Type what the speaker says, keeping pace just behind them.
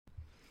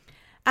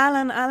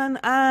אהלן, אהלן,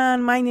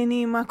 אהלן, מה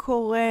העניינים, מה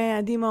קורה?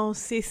 עדי מאור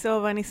סיסו,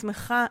 ואני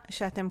שמחה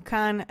שאתם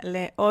כאן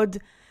לעוד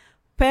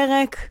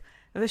פרק,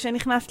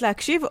 ושנכנס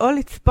להקשיב או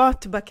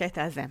לצפות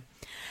בקטע הזה.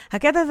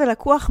 הקטע הזה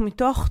לקוח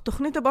מתוך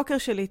תוכנית הבוקר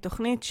שלי,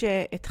 תוכנית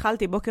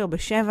שהתחלתי בוקר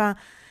ב7,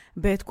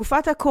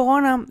 בתקופת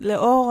הקורונה,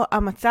 לאור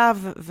המצב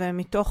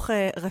ומתוך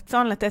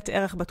רצון לתת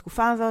ערך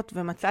בתקופה הזאת,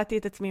 ומצאתי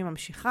את עצמי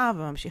ממשיכה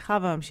וממשיכה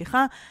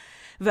וממשיכה,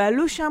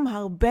 ועלו שם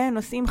הרבה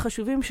נושאים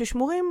חשובים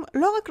ששמורים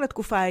לא רק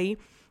לתקופה ההיא,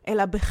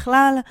 אלא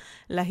בכלל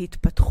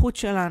להתפתחות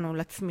שלנו,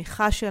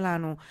 לצמיחה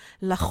שלנו,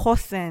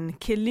 לחוסן,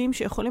 כלים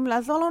שיכולים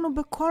לעזור לנו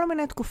בכל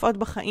מיני תקופות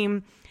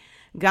בחיים,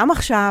 גם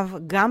עכשיו,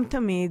 גם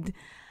תמיד.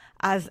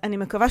 אז אני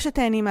מקווה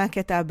שתהני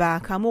מהקטע הבא.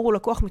 כאמור, הוא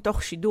לקוח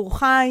מתוך שידור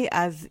חי,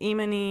 אז אם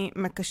אני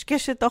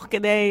מקשקשת תוך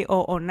כדי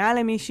או עונה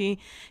למישהי,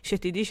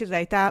 שתדעי שזו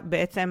הייתה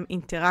בעצם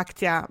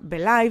אינטראקציה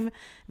בלייב,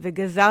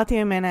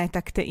 וגזרתי ממנה את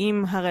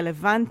הקטעים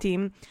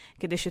הרלוונטיים,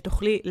 כדי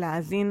שתוכלי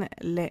להאזין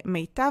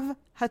למיטב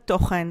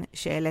התוכן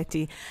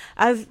שהעליתי.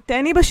 אז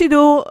תהני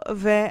בשידור,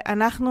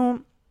 ואנחנו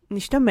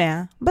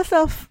נשתמע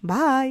בסוף.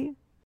 ביי!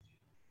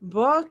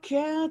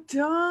 בוקר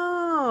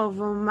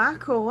טוב, מה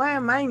קורה?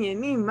 מה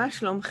העניינים? מה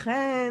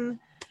שלומכן?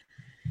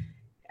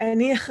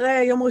 אני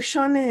אחרי יום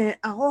ראשון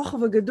ארוך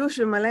וגדוש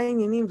ומלא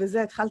עניינים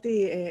וזה,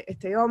 התחלתי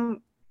את היום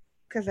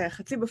כזה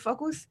חצי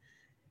בפוקוס.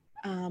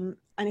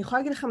 אני יכולה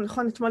להגיד לכם,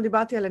 נכון, אתמול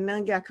דיברתי על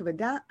אנרגיה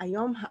הכבדה,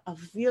 היום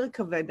האוויר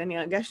כבד, אני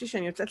הרגשתי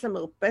שאני יוצאת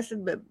למרפסת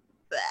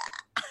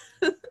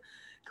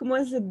כמו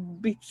איזה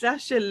ביצה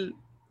של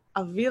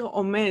אוויר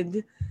עומד.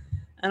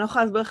 אני לא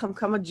יכולה להסביר לכם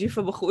כמה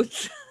ג'יפה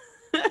בחוץ.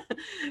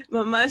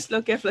 ממש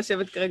לא כיף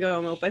לשבת כרגע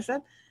במרפסת,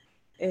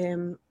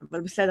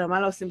 אבל בסדר,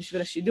 מה לא עושים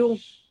בשביל השידור?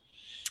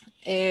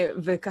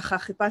 וככה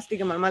חיפשתי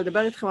גם על מה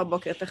לדבר איתכם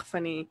הבוקר, תכף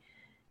אני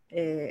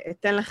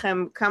אתן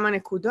לכם כמה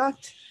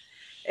נקודות.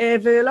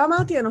 ולא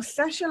אמרתי,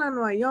 הנושא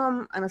שלנו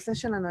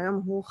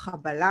היום הוא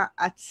חבלה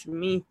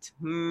עצמית.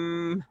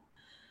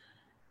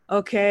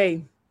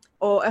 אוקיי,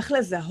 או איך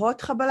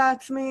לזהות חבלה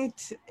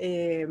עצמית,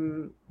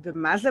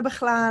 ומה זה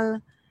בכלל,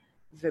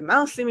 ומה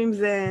עושים עם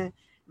זה,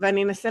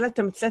 ואני אנסה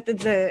לתמצת את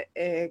זה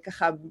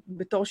ככה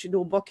בתור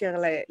שידור בוקר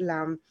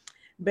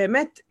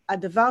באמת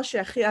הדבר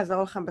שהכי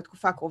יעזור לכם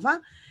בתקופה הקרובה.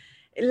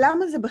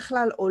 למה זה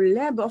בכלל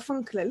עולה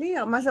באופן כללי?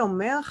 מה זה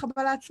אומר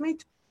חבלה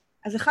עצמית?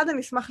 אז אחד, אני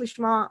אשמח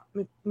לשמוע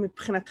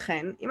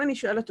מבחינתכן. אם אני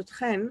שואלת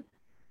אתכן,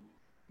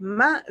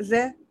 מה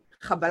זה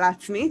חבלה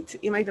עצמית?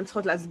 אם הייתם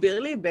צריכות להסביר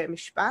לי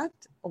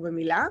במשפט או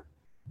במילה,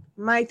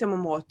 מה הייתם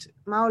אומרות?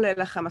 מה עולה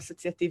לכם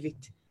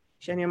אסוציאטיבית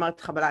שאני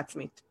אומרת חבלה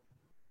עצמית?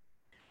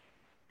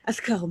 אז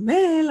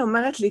כרמל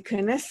אומרת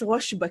להיכנס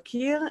ראש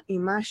בקיר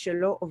עם מה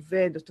שלא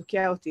עובד או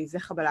תוקע אותי, זה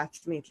חבלה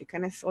עצמית,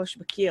 להיכנס ראש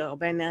בקיר,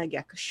 הרבה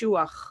אנרגיה,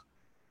 קשוח.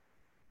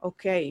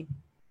 אוקיי.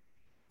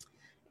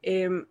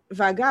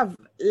 ואגב,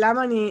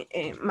 למה אני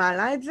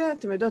מעלה את זה?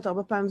 אתם יודעות,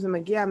 הרבה פעמים זה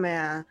מגיע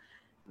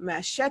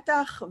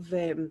מהשטח,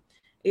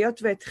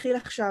 והיות והתחיל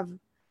עכשיו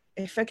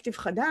אפקטיב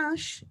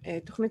חדש,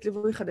 תוכנית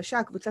ליווי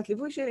חדשה, קבוצת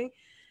ליווי שלי,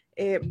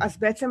 אז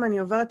בעצם אני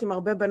עוברת עם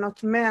הרבה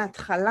בנות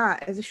מההתחלה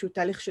איזשהו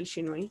תהליך של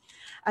שינוי.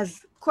 אז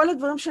כל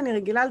הדברים שאני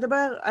רגילה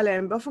לדבר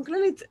עליהם באופן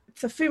כללי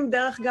צפים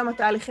דרך גם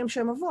התהליכים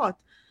שהן עוברות.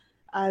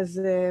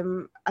 אז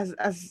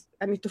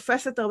אני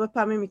תופסת הרבה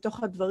פעמים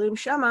מתוך הדברים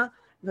שמה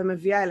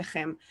ומביאה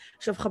אליכם.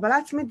 עכשיו, חבלה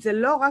עצמית זה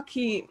לא רק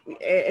כי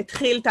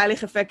התחיל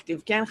תהליך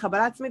אפקטיב, כן?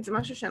 חבלה עצמית זה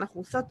משהו שאנחנו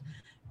עושות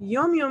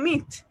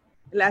יומיומית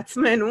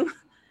לעצמנו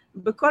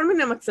בכל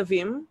מיני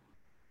מצבים,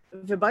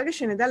 וברגע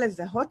שנדע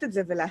לזהות את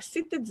זה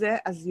ולהסיט את זה,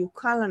 אז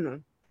יוקל לנו.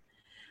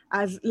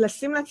 אז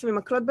לשים לעצמי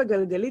מקלות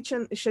בגלגלית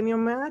שאני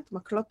אומרת,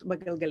 מקלות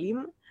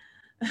בגלגלים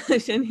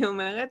שאני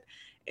אומרת,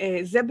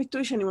 זה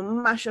ביטוי שאני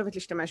ממש אוהבת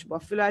להשתמש בו.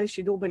 אפילו היה לי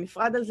שידור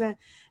בנפרד על זה,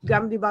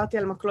 גם דיברתי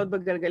על מקלות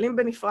בגלגלים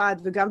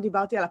בנפרד, וגם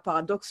דיברתי על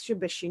הפרדוקס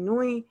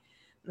שבשינוי,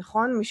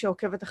 נכון? מי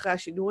שעוקבת אחרי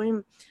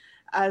השידורים.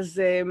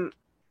 אז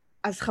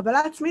חבלה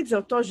עצמית זה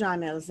אותו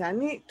ז'אנר, זה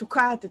אני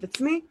תוקעת את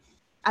עצמי,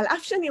 על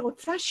אף שאני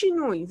רוצה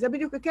שינוי, זה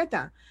בדיוק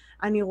הקטע.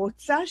 אני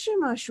רוצה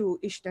שמשהו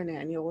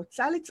ישתנה, אני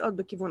רוצה לצעוד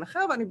בכיוון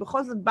אחר, ואני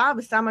בכל זאת באה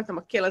ושמה את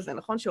המקל הזה,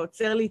 נכון?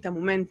 שעוצר לי את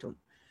המומנטום.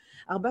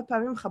 הרבה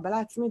פעמים חבלה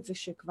עצמית זה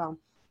שכבר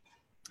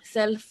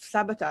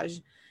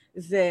סלף-סבטאז',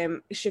 זה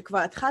שכבר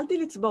התחלתי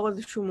לצבור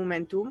איזשהו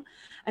מומנטום,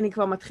 אני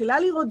כבר מתחילה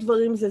לראות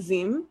דברים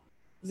זזים,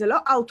 זה לא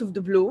out of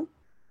the blue,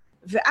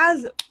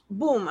 ואז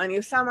בום, אני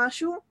עושה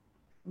משהו,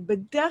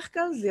 בדרך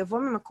כלל זה יבוא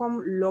ממקום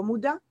לא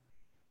מודע,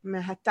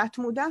 מהתת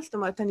מודע, זאת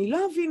אומרת, אני לא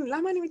אבין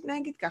למה אני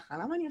מתנהגת ככה,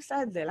 למה אני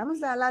עושה את זה, למה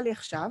זה עלה לי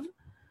עכשיו,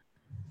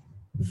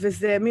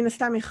 וזה מן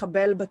הסתם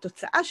יחבל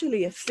בתוצאה שלי,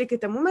 יפסיק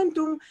את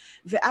המומנטום,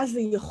 ואז זה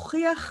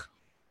יוכיח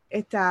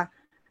את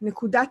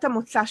נקודת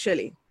המוצא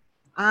שלי.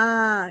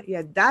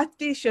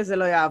 ידעתי שזה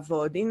לא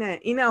יעבוד,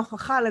 הנה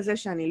ההוכחה לזה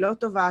שאני לא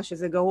טובה,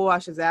 שזה גרוע,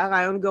 שזה היה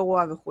רעיון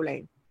גרוע וכו'.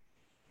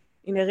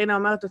 הנה רינה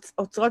אומרת,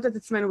 עוצרות את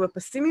עצמנו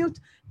בפסימיות,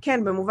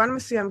 כן, במובן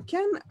מסוים,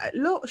 כן,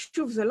 לא,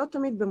 שוב, זה לא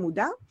תמיד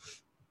במודע,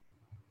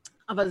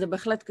 אבל זה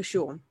בהחלט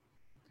קשור.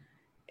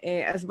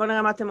 אז בואו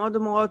נראה מה אתם עוד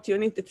אומרות,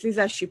 יונית, אצלי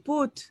זה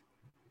השיפוט.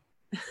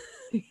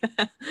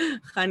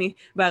 חני,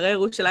 בערי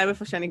ירושלים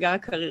איפה שאני גרה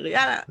קריר.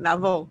 יאללה,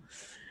 נעבור.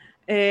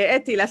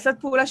 אתי,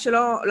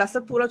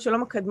 לעשות פעולות שלא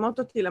מקדמות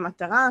אותי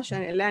למטרה,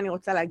 שאליה אני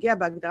רוצה להגיע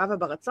בהגדרה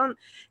וברצון,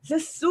 זה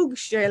סוג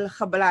של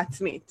חבלה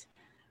עצמית.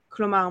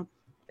 כלומר,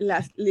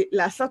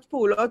 לעשות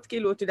פעולות,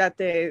 כאילו, את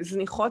יודעת,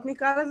 זניחות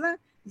נקרא לזה,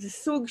 זה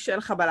סוג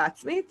של חבלה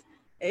עצמית.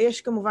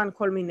 יש כמובן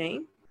כל מיני.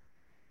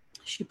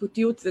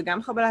 שיפוטיות זה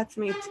גם חבלה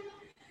עצמית.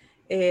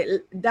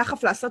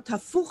 דחף לעשות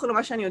הפוך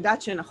למה שאני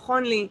יודעת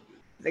שנכון לי,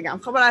 זה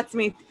גם חבלה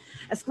עצמית.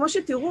 אז כמו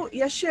שתראו,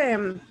 יש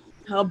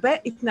הרבה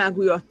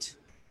התנהגויות.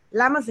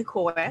 למה זה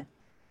קורה?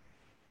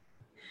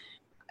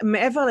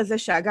 מעבר לזה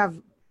שאגב,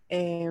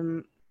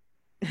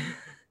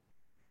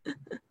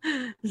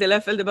 זה לא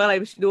יפה לדבר עליי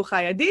בשידור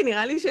חי עדי,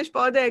 נראה לי שיש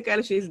פה עוד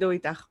כאלה שיזדהו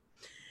איתך.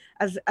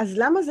 אז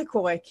למה זה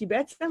קורה? כי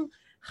בעצם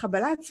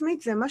חבלה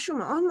עצמית זה משהו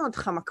מאוד מאוד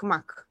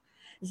חמקמק.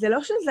 זה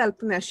לא שזה על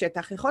פני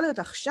השטח, יכול להיות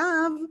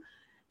עכשיו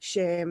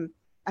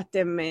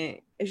שאתם,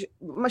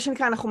 מה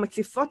שנקרא, אנחנו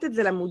מציפות את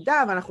זה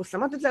למודע, ואנחנו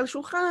שמות את זה על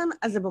שולחן,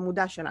 אז זה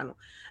במודע שלנו.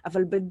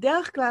 אבל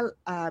בדרך כלל,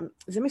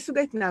 זה מסוג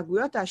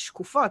ההתנהגויות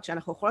השקופות,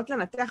 שאנחנו יכולות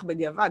לנתח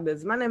בדיעבד,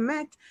 בזמן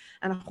אמת,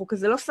 אנחנו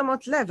כזה לא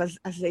שמות לב,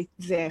 אז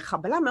זה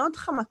חבלה מאוד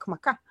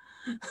חמקמקה,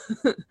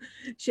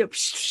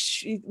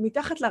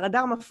 שמתחת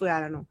לרדאר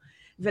מפריעה לנו.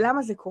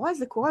 ולמה זה קורה?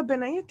 זה קורה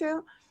בין היתר,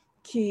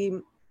 כי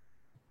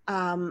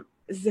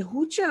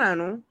הזהות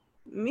שלנו,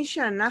 מי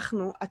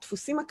שאנחנו,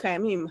 הדפוסים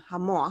הקיימים,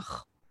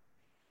 המוח,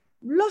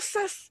 לא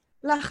סס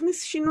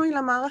להכניס שינוי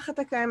למערכת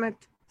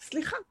הקיימת.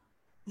 סליחה,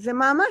 זה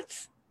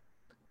מאמץ.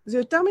 זה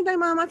יותר מדי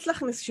מאמץ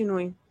להכניס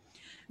שינוי.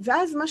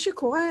 ואז מה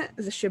שקורה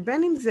זה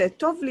שבין אם זה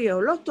טוב לי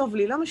או לא טוב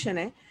לי, לא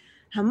משנה,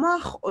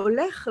 המוח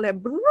הולך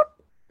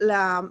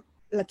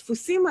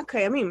לדפוסים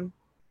הקיימים,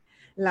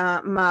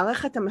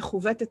 למערכת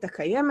המכוותת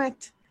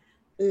הקיימת,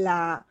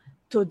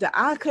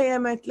 לתודעה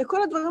הקיימת,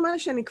 לכל הדברים האלה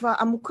שאני כבר,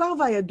 המוכר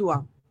והידוע.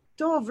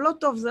 טוב, לא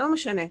טוב, זה לא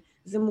משנה,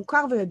 זה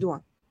מוכר וידוע.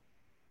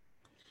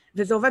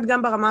 וזה עובד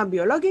גם ברמה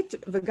הביולוגית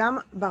וגם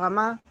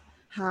ברמה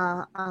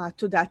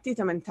התודעתית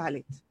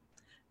המנטלית.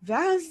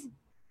 ואז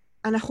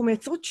אנחנו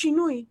מייצרות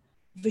שינוי,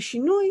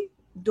 ושינוי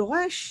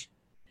דורש,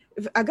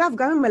 אגב,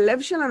 גם אם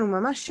הלב שלנו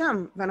ממש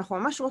שם, ואנחנו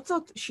ממש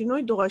רוצות,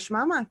 שינוי דורש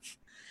מאמץ.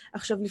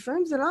 עכשיו,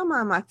 לפעמים זה לא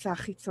המאמץ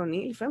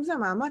החיצוני, לפעמים זה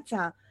המאמץ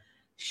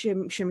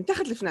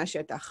שמתחת לפני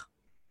השטח.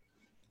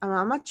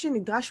 המאמץ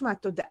שנדרש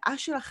מהתודעה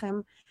שלכם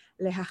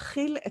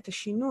להכיל את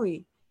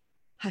השינוי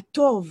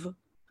הטוב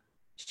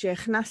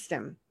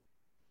שהכנסתם.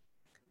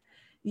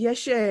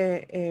 יש,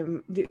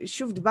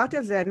 שוב, דיברתי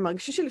על זה, אני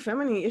מרגישה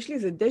שלפעמים יש לי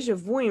איזה דז'ה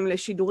ווים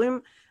לשידורים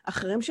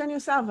אחרים שאני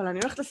עושה, אבל אני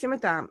הולכת לשים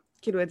את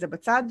זה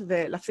בצד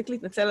ולהפסיק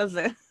להתנצל על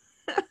זה.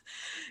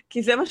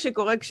 כי זה מה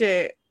שקורה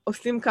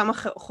כשעושים כמה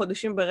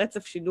חודשים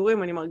ברצף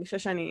שידורים, אני מרגישה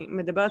שאני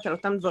מדברת על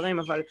אותם דברים,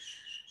 אבל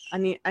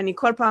אני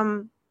כל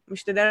פעם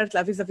משתדלת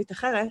להביא זווית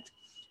אחרת,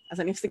 אז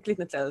אני אפסיק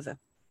להתנצל על זה.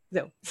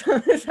 זהו,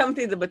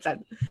 שמתי את זה בצד.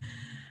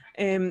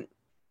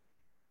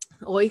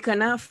 רועי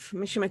כנף,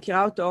 מי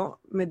שמכירה אותו,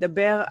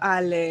 מדבר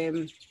על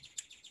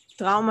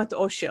טראומת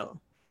עושר,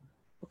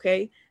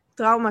 אוקיי?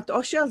 טראומת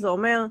עושר זה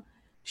אומר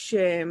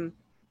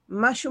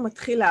שמשהו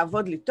מתחיל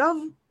לעבוד לי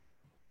טוב,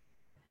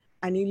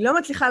 אני לא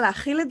מצליחה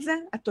להכיל את זה,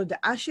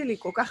 התודעה שלי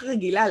כל כך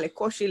רגילה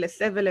לקושי,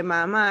 לסבל,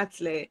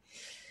 למאמץ,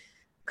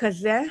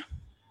 לכזה,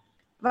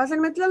 ואז אני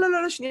אומרת,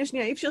 לא,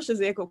 שנייה, אי אפשר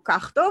שזה יהיה כל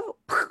כך טוב,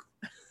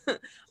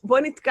 בוא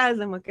נתקע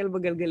איזה מקל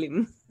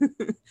בגלגלים,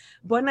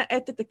 בוא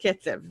נעט את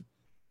הקצב.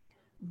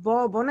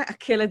 בוא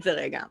נעכל את זה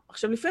רגע.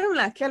 עכשיו, לפעמים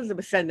לעכל זה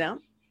בסדר,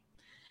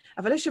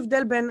 אבל יש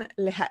הבדל בין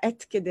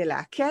להעט כדי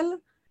לעכל,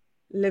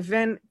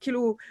 לבין,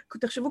 כאילו,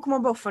 תחשבו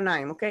כמו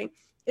באופניים, אוקיי?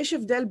 יש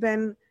הבדל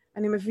בין,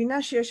 אני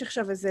מבינה שיש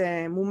עכשיו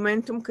איזה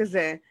מומנטום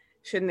כזה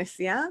של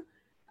נסיעה,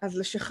 אז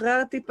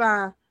לשחרר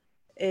טיפה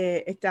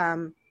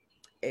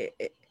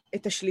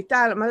את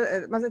השליטה,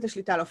 מה זה את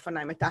השליטה על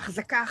האופניים? את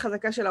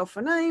החזקה של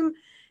האופניים,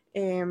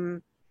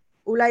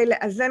 אולי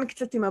לאזן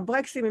קצת עם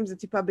הברקסים, אם זה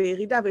טיפה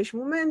בירידה ויש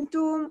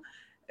מומנטום,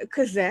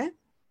 כזה,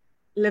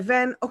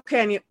 לבין,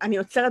 אוקיי, אני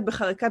עוצרת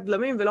בחריקת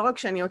בלמים, ולא רק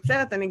שאני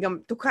עוצרת, אני גם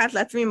תוקעת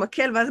לעצמי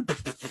מקל, ואז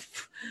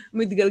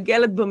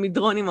מתגלגלת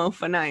במדרון עם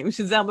האופניים,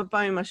 שזה הרבה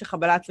פעמים מה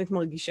שחבלה עצמית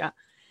מרגישה.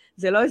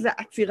 זה לא איזו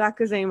עצירה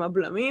כזה עם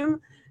הבלמים,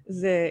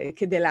 זה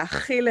כדי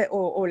להכיל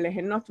או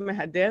ליהנות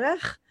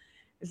מהדרך,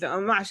 זה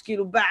ממש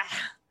כאילו,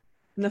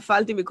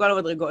 נפלתי בכל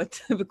המדרגות,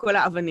 בכל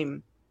האבנים.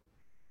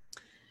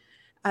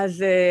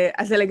 אז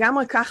זה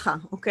לגמרי ככה,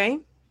 אוקיי?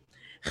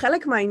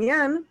 חלק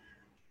מהעניין,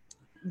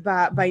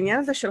 בעניין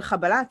הזה של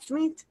חבלה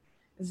עצמית,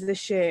 זה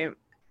שזה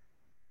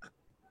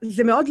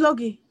מאוד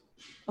לוגי,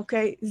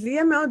 אוקיי? זה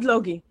יהיה מאוד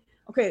לוגי.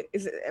 אוקיי,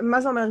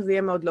 מה זה אומר זה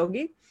יהיה מאוד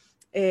לוגי?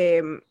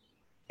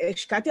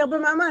 השקעתי הרבה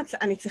מאמץ,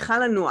 אני צריכה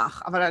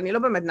לנוח, אבל אני לא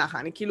באמת נחה,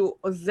 אני כאילו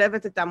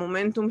עוזבת את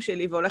המומנטום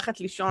שלי והולכת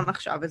לישון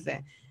עכשיו איזה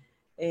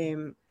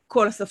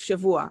כל הסוף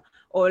שבוע,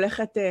 או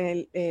הולכת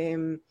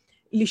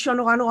לישון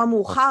נורא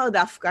מאוחר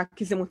דווקא,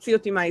 כי זה מוציא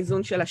אותי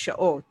מהאיזון של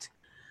השעות,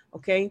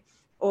 אוקיי?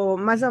 או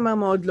מה זה אומר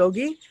מאוד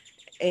לוגי?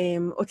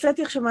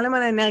 הוצאתי עכשיו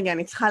מלא אנרגיה,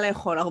 אני צריכה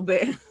לאכול הרבה,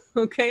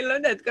 אוקיי? לא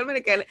יודעת, כל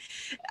מיני כאלה.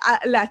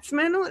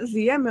 לעצמנו זה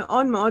יהיה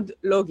מאוד מאוד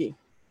לוגי.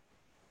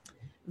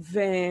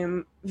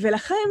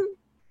 ולכן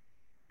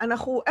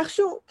אנחנו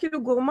איכשהו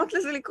כאילו גורמות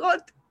לזה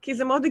לקרות, כי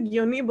זה מאוד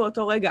הגיוני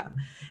באותו רגע.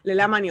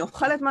 ללמה אני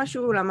אוכלת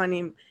משהו, למה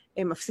אני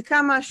מפסיקה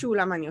משהו,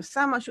 למה אני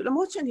עושה משהו,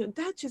 למרות שאני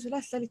יודעת שזה לא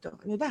יעשה לי טוב,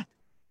 אני יודעת.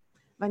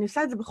 ואני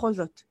עושה את זה בכל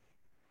זאת.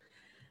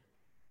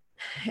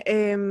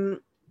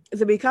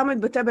 זה בעיקר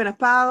מתבטא בין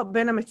הפער,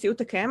 בין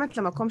המציאות הקיימת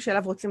למקום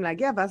שאליו רוצים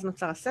להגיע, ואז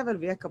נוצר הסבל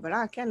ויהיה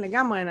קבלה, כן,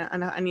 לגמרי,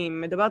 אני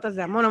מדברת על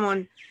זה המון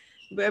המון,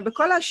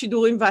 בכל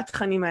השידורים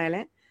והתכנים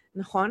האלה,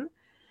 נכון?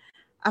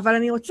 אבל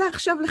אני רוצה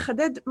עכשיו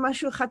לחדד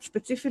משהו אחד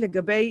ספציפי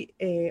לגבי,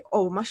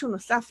 או משהו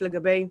נוסף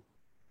לגבי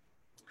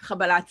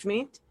חבלה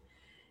עצמית,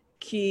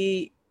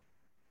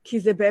 כי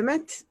זה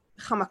באמת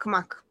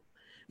חמקמק.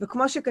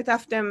 וכמו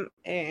שכתבתם,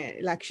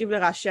 להקשיב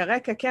לרעשי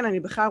הרקע, כן, אני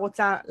בכלל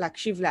רוצה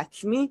להקשיב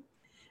לעצמי,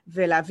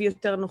 ולהביא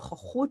יותר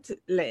נוכחות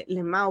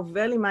למה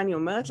עובר לי, מה אני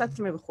אומרת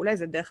לעצמי וכולי,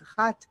 זה דרך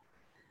אחת.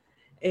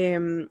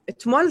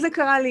 אתמול זה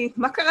קרה לי,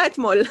 מה קרה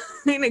אתמול?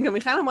 הנה, גם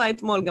מיכל אמרה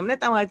אתמול, גם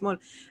נטע אמרה אתמול.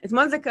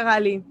 אתמול זה קרה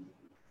לי,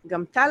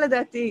 גם טל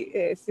לדעתי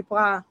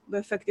סיפרה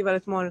באפקטיב על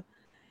אתמול.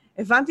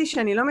 הבנתי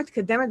שאני לא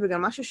מתקדמת בגלל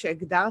משהו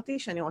שהגדרתי,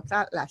 שאני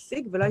רוצה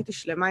להשיג, ולא הייתי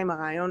שלמה עם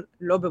הרעיון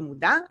לא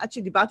במודע, עד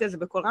שדיברתי על זה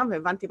בכל רם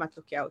והבנתי מה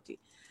תוקע אותי.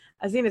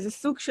 אז הנה, זה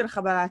סוג של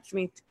חבלה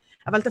עצמית.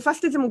 אבל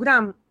תפסתי את זה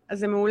מוקדם, אז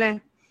זה מעולה.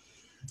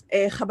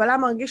 חבלה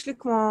מרגיש לי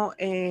כמו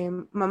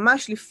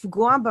ממש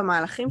לפגוע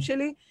במהלכים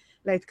שלי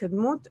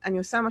להתקדמות. אני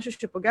עושה משהו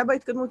שפוגע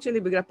בהתקדמות שלי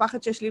בגלל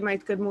פחד שיש לי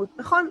מההתקדמות.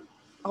 נכון,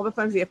 הרבה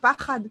פעמים זה יהיה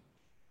פחד.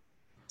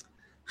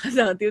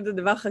 חזרתיות זה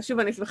דבר חשוב,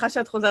 אני שמחה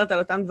שאת חוזרת על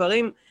אותם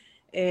דברים.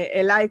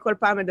 אליי כל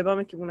פעם מדבר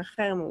מכיוון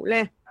אחר,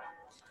 מעולה.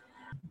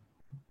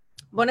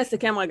 בואו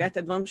נסכם רגע את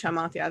הדברים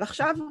שאמרתי עד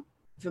עכשיו,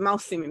 ומה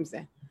עושים עם זה,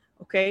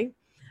 אוקיי?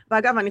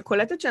 ואגב, אני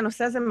קולטת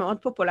שהנושא הזה מאוד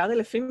פופולרי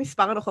לפי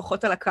מספר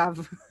הנוכחות על הקו.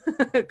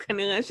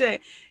 כנראה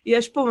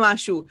שיש פה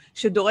משהו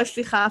שדורש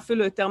שיחה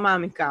אפילו יותר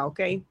מעמיקה,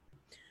 אוקיי?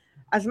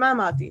 אז מה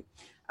אמרתי?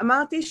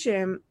 אמרתי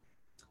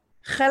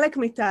שחלק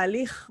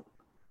מתהליך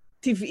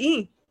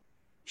טבעי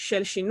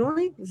של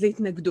שינוי זה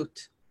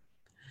התנגדות.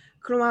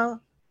 כלומר,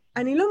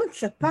 אני לא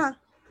מצפה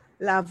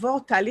לעבור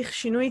תהליך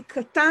שינוי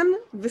קטן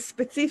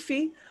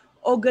וספציפי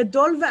או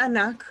גדול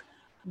וענק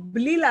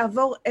בלי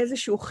לעבור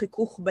איזשהו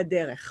חיכוך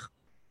בדרך.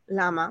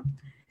 למה?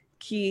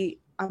 כי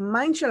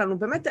המיינד שלנו,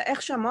 באמת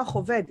איך שהמוח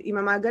עובד, עם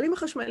המעגלים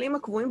החשמליים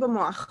הקבועים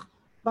במוח,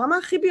 ברמה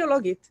הכי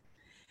ביולוגית,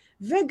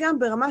 וגם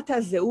ברמת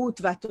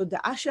הזהות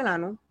והתודעה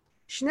שלנו,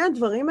 שני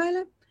הדברים האלה,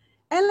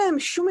 אין להם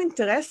שום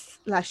אינטרס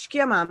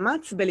להשקיע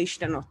מאמץ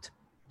בלהשתנות.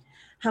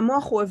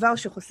 המוח הוא איבר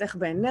שחוסך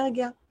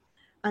באנרגיה,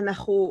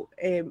 אנחנו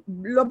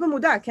לא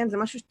במודע, כן? זה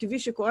משהו טבעי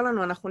שקורה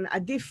לנו, אנחנו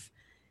נעדיף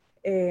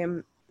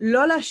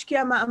לא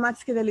להשקיע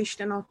מאמץ כדי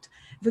להשתנות.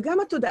 וגם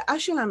התודעה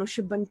שלנו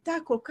שבנתה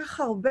כל כך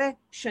הרבה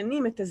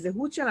שנים את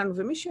הזהות שלנו,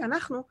 ומי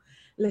שאנחנו,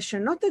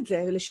 לשנות את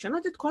זה,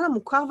 לשנות את כל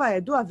המוכר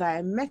והידוע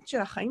והאמת של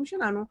החיים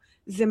שלנו,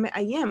 זה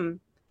מאיים,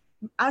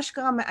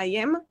 אשכרה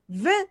מאיים,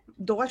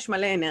 ודורש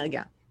מלא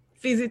אנרגיה,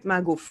 פיזית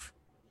מהגוף.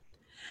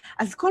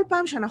 אז כל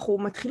פעם שאנחנו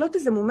מתחילות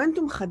איזה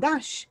מומנטום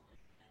חדש,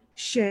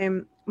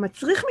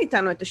 שמצריך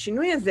מאיתנו את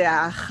השינוי הזה,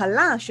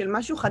 ההכלה של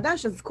משהו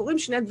חדש, אז קורים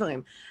שני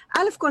דברים.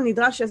 א' כל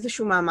נדרש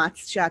איזשהו מאמץ,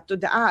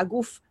 שהתודעה,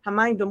 הגוף,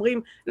 המיינד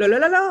אומרים, לא, לא,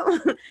 לא, לא,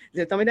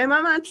 זה יותר מדי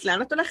מאמץ,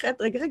 לאן את הולכת?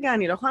 רגע,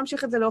 אני לא יכולה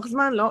להמשיך את זה לאורך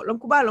זמן, לא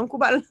מקובל, לא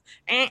מקובל,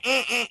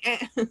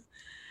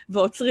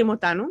 ועוצרים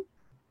אותנו.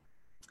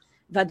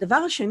 והדבר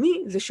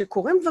השני זה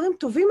שקורים דברים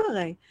טובים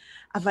הרי,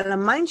 אבל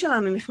המיינד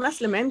שלנו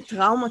נכנס למעין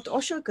טראומת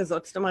עושר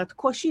כזאת, זאת אומרת,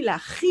 קושי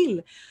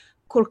להכיל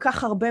כל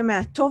כך הרבה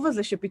מהטוב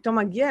הזה שפתאום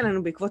מגיע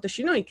אלינו בעקבות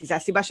השינוי, כי זו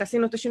הסיבה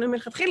שעשינו את השינוי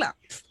מלכתחילה.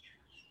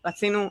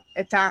 רצינו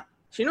את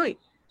השינוי.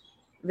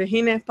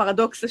 והנה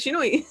פרדוקס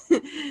השינוי,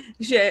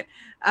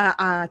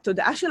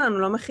 שהתודעה שלנו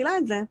לא מכילה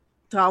את זה,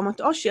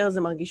 טראומת עושר,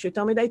 זה מרגיש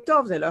יותר מדי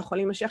טוב, זה לא יכול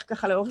להימשך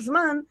ככה לאורך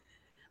זמן,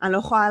 אני לא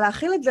יכולה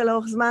להכיל את זה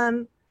לאורך זמן,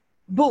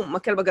 בום,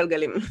 מקל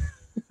בגלגלים.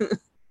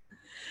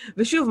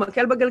 ושוב,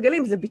 מקל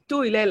בגלגלים זה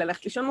ביטוי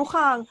ללכת לישון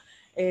מאוחר,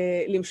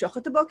 למשוך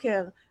את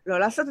הבוקר, לא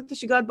לעשות את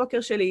השגרת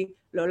בוקר שלי,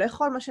 לא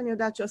לאכול מה שאני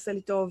יודעת שעושה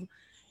לי טוב,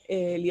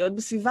 להיות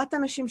בסביבת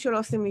אנשים שלא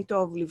עושים לי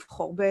טוב,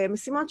 לבחור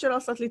במשימות שלא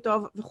עושות לי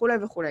טוב, וכו'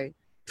 וכו'.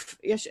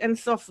 יש אין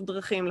סוף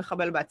דרכים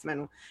לחבל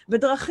בעצמנו.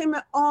 בדרכים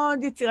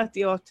מאוד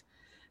יצירתיות,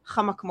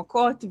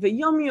 חמקמקות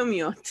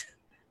ויומיומיות.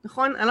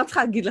 נכון? אני לא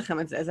צריכה להגיד לכם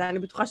את זה, אני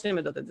בטוחה שאתם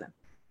יודעות את זה.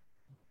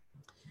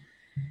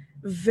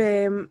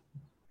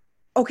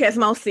 אוקיי, אז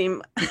מה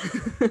עושים?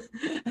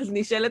 אז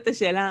נשאלת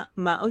השאלה,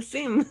 מה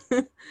עושים?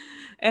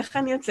 איך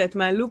אני יוצאת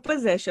מהלופ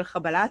הזה של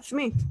חבלה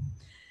עצמית?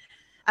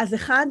 אז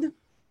אחד,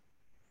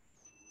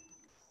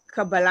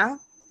 קבלה,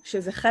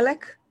 שזה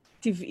חלק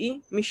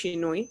טבעי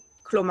משינוי,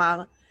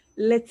 כלומר,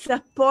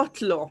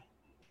 לצפות לו.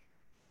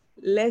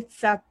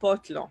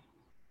 לצפות לו.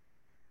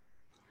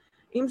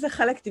 אם זה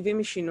חלק טבעי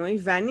משינוי,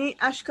 ואני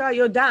אשכרה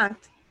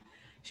יודעת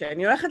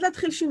שאני הולכת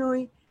להתחיל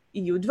שינוי,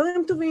 יהיו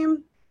דברים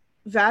טובים,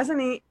 ואז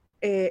אני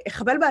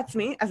אחבל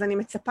בעצמי, אז אני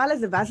מצפה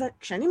לזה, ואז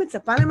כשאני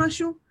מצפה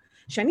למשהו,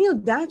 שאני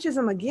יודעת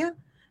שזה מגיע,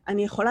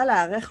 אני יכולה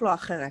להערך לו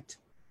אחרת.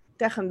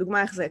 אתן לכם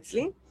דוגמה איך זה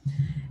אצלי.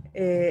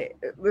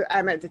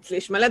 האמת, אצלי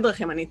יש מלא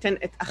דרכים, אני אתן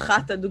את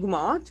אחת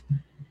הדוגמאות.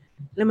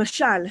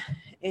 למשל,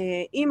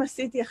 אם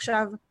עשיתי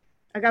עכשיו,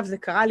 אגב, זה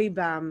קרה לי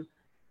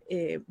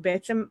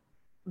בעצם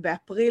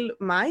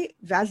באפריל-מאי,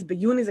 ואז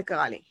ביוני זה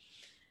קרה לי.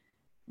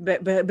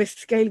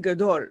 בסקייל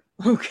גדול,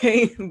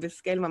 אוקיי?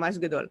 בסקייל ממש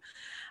גדול.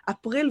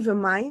 אפריל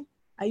ומאי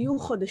היו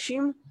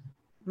חודשים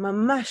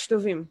ממש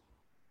טובים.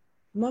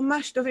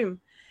 ממש טובים.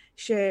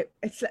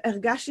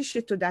 שהרגשתי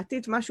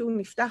שתודעתית משהו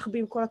נפתח בי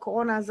עם כל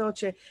הקורונה הזאת,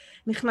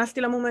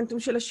 שנכנסתי למומנטום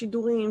של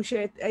השידורים,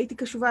 שהייתי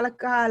קשובה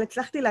לקהל,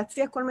 הצלחתי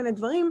להציע כל מיני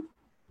דברים,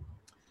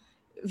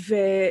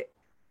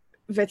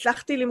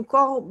 והצלחתי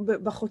למכור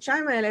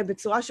בחודשיים האלה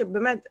בצורה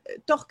שבאמת,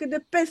 תוך כדי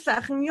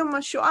פסח, עם יום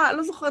השואה,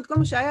 לא זוכרת כל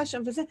מה שהיה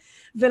שם וזה,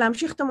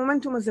 ולהמשיך את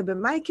המומנטום הזה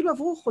במאי, כאילו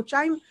עברו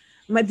חודשיים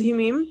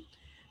מדהימים,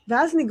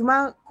 ואז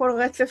נגמר כל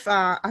רצף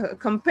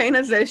הקמפיין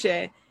הזה,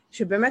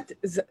 שבאמת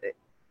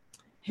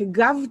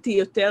הגבתי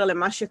יותר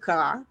למה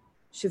שקרה,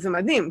 שזה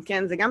מדהים,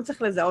 כן? זה גם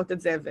צריך לזהות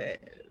את זה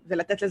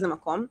ולתת לזה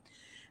מקום,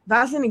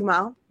 ואז זה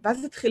נגמר,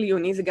 ואז התחיל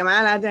יוני, זה גם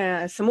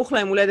היה סמוך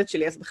ליום הולדת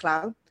שלי אז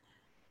בכלל,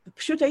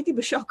 ופשוט הייתי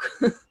בשוק.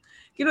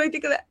 כאילו הייתי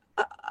כזה,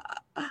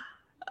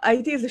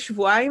 הייתי איזה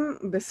שבועיים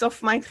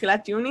בסוף מאי,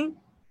 תחילת יוני,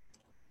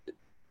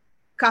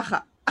 ככה.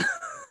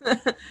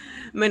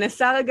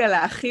 מנסה רגע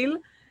להכיל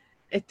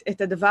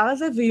את הדבר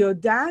הזה,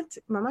 ויודעת,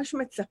 ממש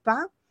מצפה,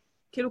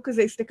 כאילו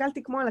כזה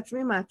הסתכלתי כמו על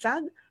עצמי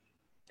מהצד,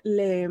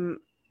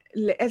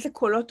 לאיזה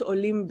קולות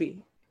עולים בי,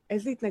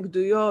 איזה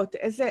התנגדויות,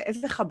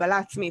 איזה חבלה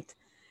עצמית.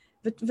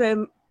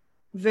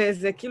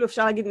 וזה כאילו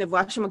אפשר להגיד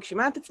נבואה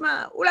שמגשימה את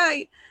עצמה,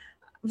 אולי,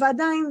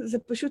 ועדיין זה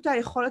פשוט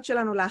היכולת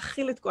שלנו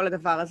להכיל את כל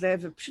הדבר הזה,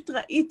 ופשוט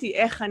ראיתי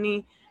איך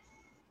אני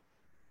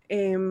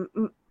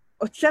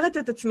עוצרת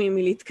את עצמי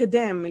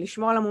מלהתקדם,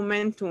 מלשמור על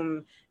המומנטום,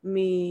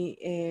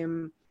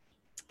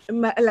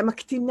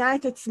 מקטינה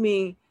את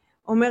עצמי,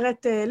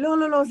 אומרת,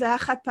 לא, זה היה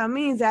חד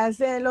פעמי, זה היה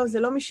זה, לא, זה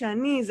לא מי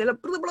שאני, זה לא,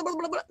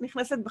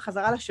 נכנסת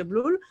בחזרה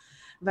לשבלול,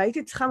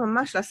 והייתי צריכה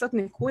ממש לעשות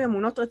ניקוי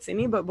אמונות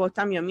רציני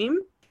באותם ימים,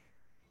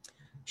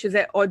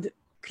 שזה עוד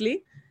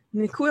כלי,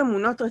 ניקוי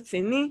אמונות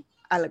רציני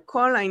על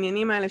כל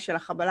העניינים האלה של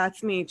החבלה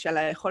עצמית, של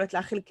היכולת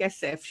להכיל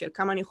כסף, של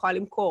כמה אני יכולה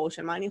למכור,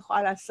 של מה אני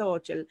יכולה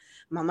לעשות, של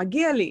מה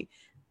מגיע לי,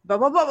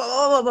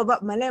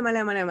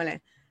 מלא.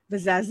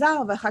 וזה עזר,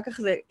 ואחר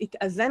כך זה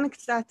התאזן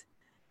קצת,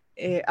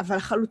 אבל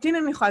לחלוטין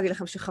אני יכולה להגיד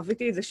לכם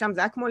שחוויתי את זה שם,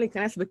 זה היה כמו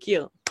להיכנס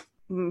בקיר,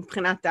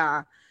 מבחינת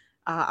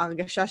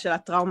ההרגשה של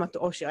הטראומת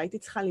אושר. הייתי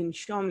צריכה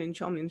לנשום.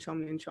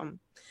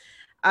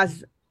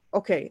 אז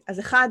אוקיי, אז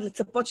אחד,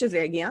 לצפות שזה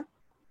יגיע,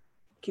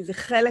 כי זה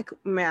חלק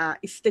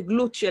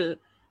מההסתגלות של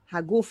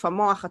הגוף,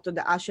 המוח,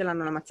 התודעה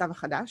שלנו למצב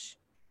החדש.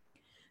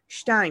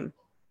 2,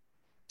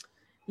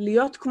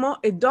 להיות כמו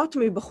עדות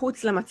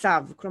מבחוץ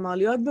למצב, כלומר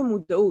להיות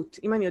במודעות.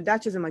 אם אני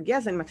יודעת שזה מגיע,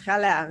 אז אני מתחילה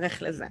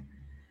להיערך לזה.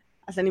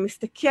 אז אני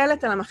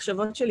מסתכלת על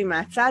המחשבות שלי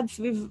מהצד,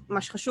 סביב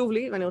מה שחשוב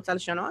לי, ואני רוצה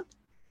לשנות,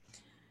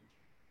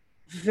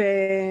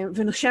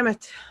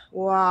 ונושמת.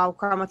 וואו,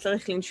 כמה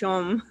צריך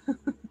לנשום.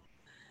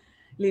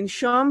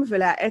 לנשום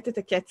ולהאט את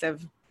הקצב.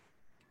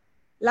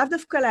 לאו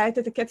דווקא להאט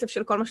את הקצב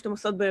של כל מה שאתם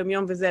עושות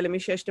ביום וזה למי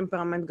שיש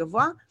טמפרמנט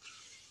גבוה,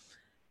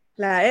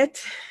 להאט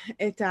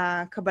את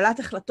הקבלת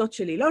החלטות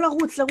שלי. לא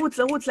לרוץ,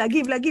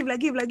 להגיב,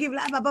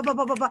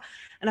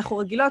 אנחנו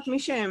רגילות,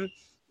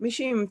 מי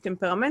שעם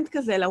טמפרמנט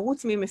כזה,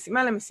 לרוץ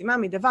ממשימה למשימה,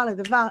 מדבר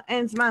לדבר,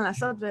 אין זמן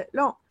לעשות,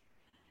 ולא.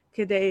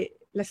 כדי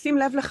לשים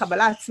לב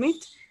לחבלה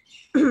עצמית,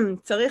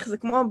 צריך, זה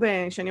כמו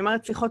שאני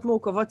אומרת, שיחות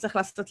מורכבות צריך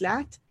לעשות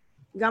לאט,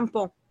 גם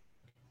פה.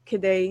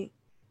 כדי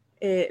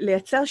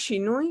לייצר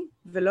שינוי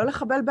ולא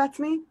לחבל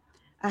בעצמי,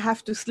 I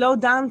have to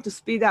slow down to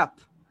speed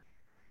up.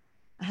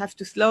 I have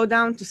to slow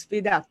down to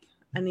speed up.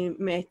 אני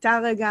מעטה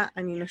רגע,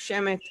 אני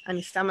נושמת,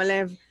 אני שמה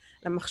לב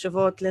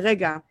למחשבות,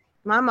 לרגע,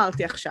 מה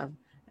אמרתי עכשיו?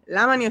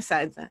 למה אני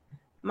עושה את זה?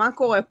 מה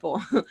קורה פה?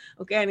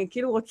 אוקיי, אני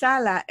כאילו רוצה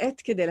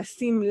להאט כדי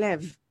לשים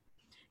לב.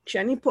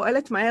 כשאני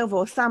פועלת מהר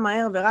ועושה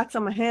מהר ורצה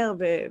מהר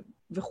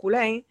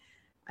וכולי,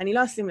 אני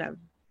לא אשים לב.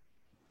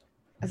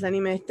 אז אני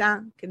מעטה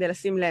כדי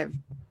לשים לב,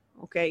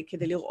 אוקיי?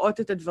 כדי לראות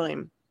את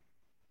הדברים.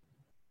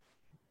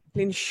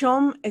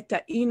 לנשום את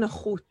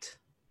האי-נוחות.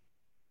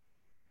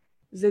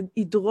 זה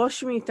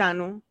ידרוש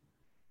מאיתנו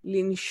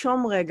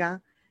לנשום רגע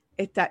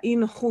את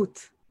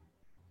האי-נוחות,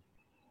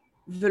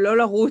 ולא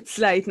לרוץ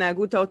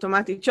להתנהגות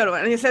האוטומטית. שלום,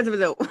 אני אעשה את זה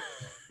וזהו.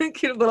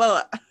 כאילו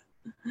בלרה.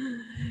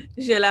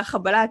 של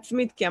החבלה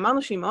עצמית, כי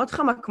אמרנו שהיא מאוד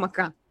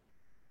חמקמקה.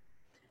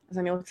 אז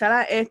אני רוצה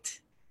להאט,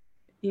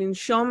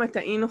 לנשום את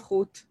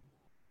האי-נוחות.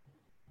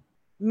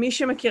 מי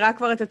שמכירה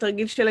כבר את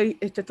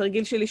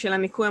התרגיל שלי של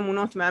הניקוי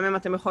אמונות, מהמם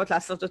אתם יכולות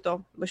לעשות אותו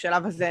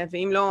בשלב הזה,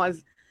 ואם לא,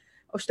 אז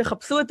או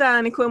שתחפשו את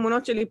הניקוי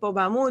אמונות שלי פה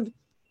בעמוד,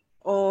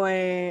 או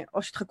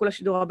שתחכו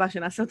לשידור הבא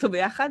שנעשה אותו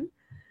ביחד.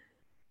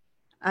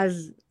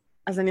 אז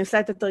אני עושה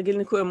את התרגיל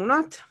ניקוי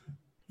אמונות,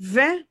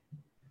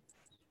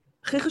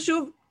 והכי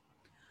חשוב,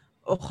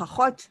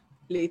 הוכחות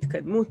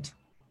להתקדמות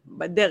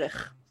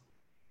בדרך.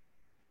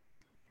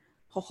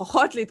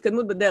 הוכחות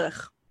להתקדמות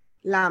בדרך.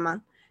 למה?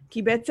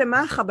 כי בעצם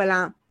מה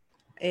החבלה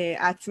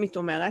העצמית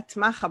אומרת?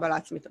 מה החבלה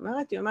העצמית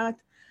אומרת? היא אומרת,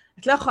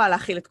 את לא יכולה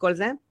להכיל את כל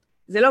זה,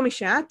 זה לא מי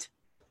שאת,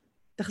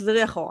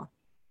 תחזרי אחורה.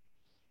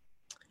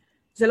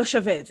 זה לא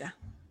שווה את זה.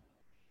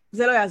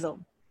 זה לא יעזור.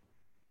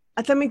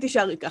 את תמיד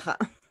תישארי ככה.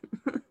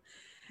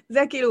 זה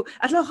כאילו,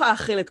 את לא יכולה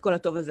להכיל את כל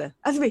הטוב הזה.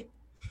 עזבי.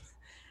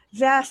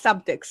 זה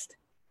הסאבטקסט.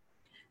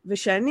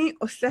 ושאני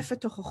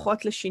אוספת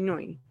הוכחות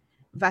לשינוי,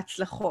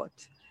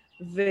 והצלחות,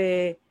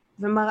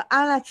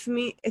 ומראה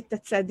לעצמי את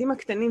הצעדים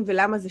הקטנים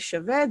ולמה זה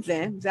שווה את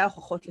זה, זה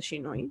ההוכחות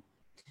לשינוי,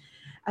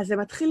 אז זה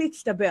מתחיל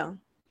להצטבר.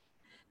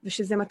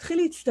 ושזה מתחיל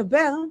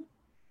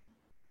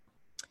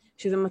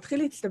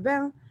להצטבר,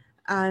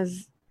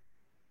 אז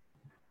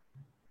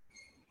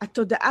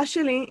התודעה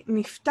שלי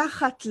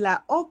נפתחת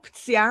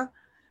לאופציה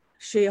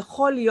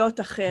שיכול להיות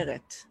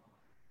אחרת.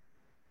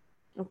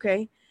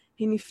 אוקיי?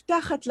 היא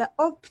נפתחת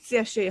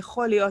לאופציה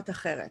שיכול להיות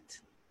אחרת.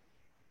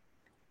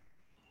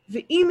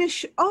 ואם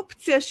יש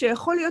אופציה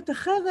שיכול להיות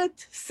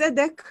אחרת,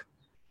 סדק,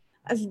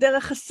 אז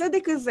דרך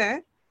הסדק הזה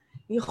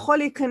יכול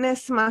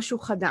להיכנס משהו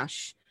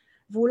חדש.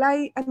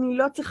 ואולי אני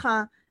לא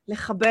צריכה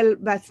לחבל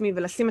בעצמי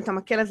ולשים את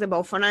המקל הזה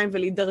באופניים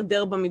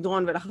ולהידרדר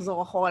במדרון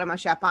ולחזור אחורה למה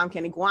שהיה פעם, כי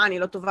אני גרועה, אני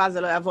לא טובה,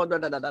 זה לא יעבוד,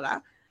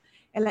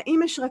 אלא אם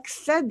יש רק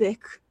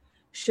סדק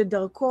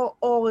שדרכו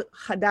אור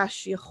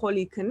חדש יכול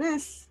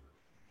להיכנס,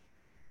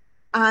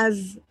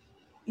 אז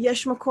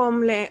יש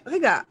מקום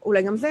רגע,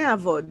 אולי גם זה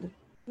יעבוד.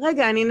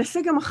 רגע, אני אנסה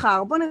גם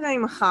מחר, בוא נראה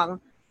אם מחר.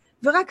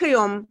 ורק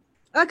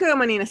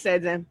היום אני אנסה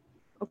את זה,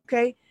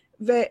 אוקיי?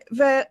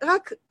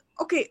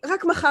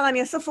 רק מחר,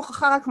 אני אסוף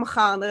הוכחה רק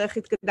מחר, נראה איך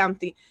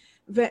התקדמתי.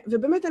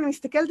 ובאמת אני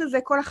מסתכלת על זה,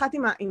 כל אחת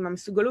עם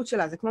המסוגלות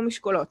שלה, זה כמו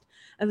משקולות.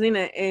 אז הנה,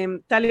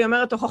 טלי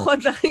אומרת,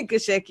 הוכחות זה הכי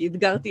קשה, כי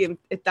אתגרתי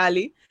את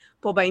טלי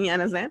פה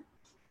בעניין הזה.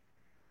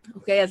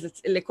 אוקיי, אז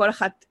לכל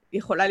אחת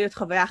יכולה להיות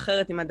חוויה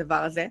אחרת עם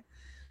הדבר הזה.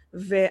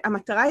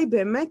 והמטרה היא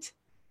באמת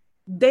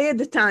day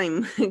at a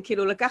time,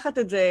 כאילו לקחת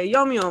את זה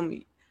יום-יום,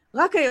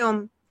 רק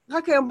היום,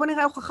 בוא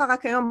נראה הוכחה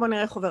רק היום, בוא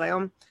נראה איך עובר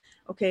היום.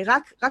 אוקיי,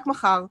 רק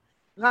מחר,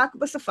 רק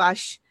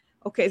בסופש.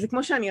 אוקיי, זה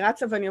כמו שאני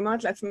רצה ואני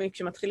אומרת לעצמי,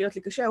 כשמתחיל להיות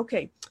לי קשה,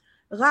 אוקיי,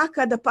 רק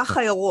עד הפח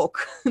הירוק,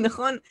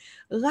 נכון?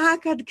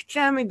 רק עד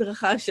קצה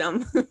המדרכה שם.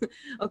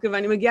 אוקיי,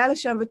 ואני מגיעה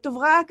לשם, וטוב,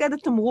 רק עד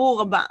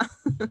התמרור הבא.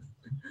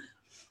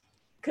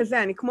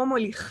 כזה, אני כמו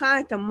מוליכה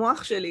את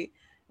המוח שלי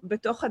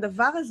בתוך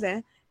הדבר הזה,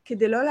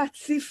 כדי לא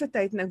להציף את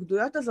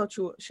ההתנגדויות הזאת,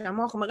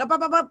 שהמוח אומר,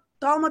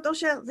 טראומת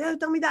אושר, זה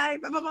יותר מדי,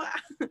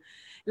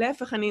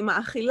 להפך, אני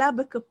מאכילה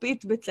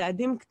בכפית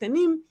בצעדים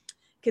קטנים,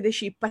 כדי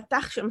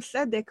שיפתח שם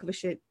סדק,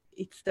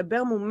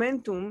 ושיצטבר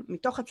מומנטום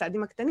מתוך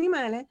הצעדים הקטנים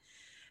האלה,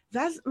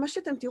 ואז מה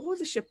שאתם תראו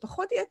זה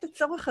שפחות יהיה את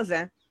הצורך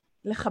הזה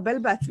לחבל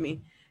בעצמי,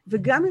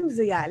 וגם אם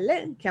זה יעלה,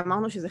 כי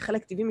אמרנו שזה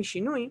חלק טבעי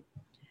משינוי,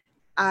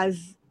 אז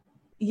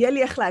יהיה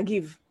לי איך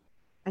להגיב.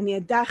 אני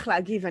אדע איך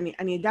להגיב,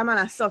 אני אדע מה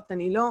לעשות,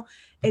 אני לא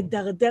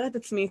אדרדר את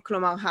עצמי,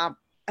 כלומר,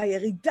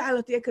 הירידה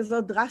לא תהיה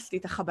כזאת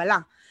דרסטית,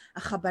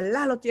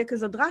 החבלה לא תהיה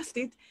כזאת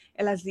דרסטית,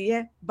 אלא זה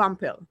יהיה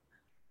במפר,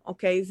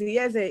 אוקיי? זה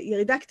יהיה איזו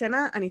ירידה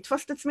קטנה, אני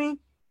אתפוס את עצמי,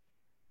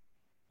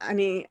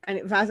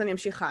 ואז אני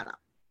אמשיך הלאה,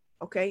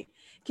 אוקיי?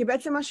 כי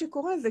בעצם מה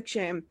שקורה זה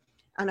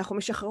כשאנחנו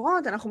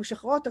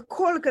משחררות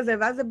הכל כזה,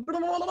 ואז זה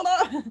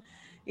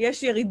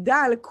יש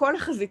ירידה לכל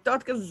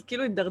החזיתות כזה,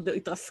 כאילו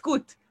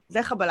התרסקות,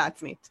 זה חבלה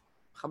עצמית,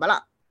 חבלה.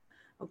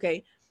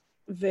 אוקיי?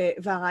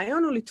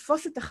 והרעיון הוא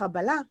לתפוס את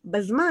החבלה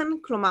בזמן,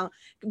 כלומר,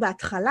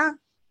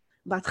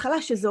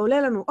 בהתחלה שזה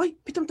עולה לנו, אוי,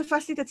 פתאום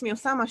תפסתי את עצמי,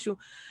 עושה משהו,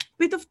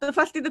 פתאום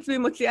תפסתי את עצמי,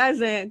 מוציאה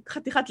איזה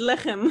חתיכת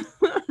לחם,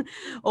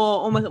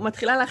 או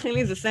מתחילה להכין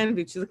לי איזה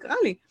סנדוויץ', שזה קרה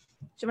לי.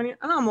 עכשיו, אני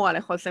לא אמורה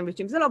לאכול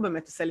סנדוויצ'ים, זה לא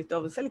באמת עושה לי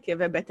טוב, זה עושה לי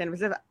כאבי בטן,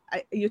 וזה,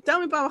 יותר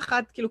מפעם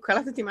אחת, כאילו,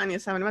 קלטתי מה אני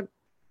עושה, ואני אומרת,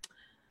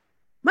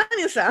 מה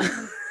אני עושה?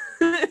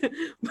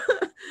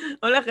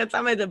 הולכת,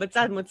 שמה את זה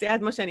בצד, מוציאה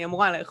את מה שאני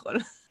אמורה לאכול.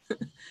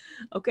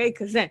 אוקיי,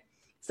 כזה.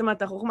 זאת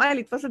אומרת, החוכמה היא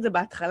לתפוס את זה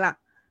בהתחלה,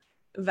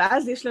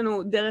 ואז יש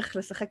לנו דרך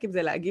לשחק עם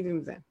זה, להגיב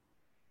עם זה.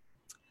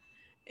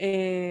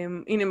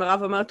 הנה,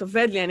 מירב אומרת,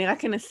 עובד לי, אני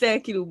רק אנסה,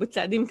 כאילו,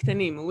 בצעדים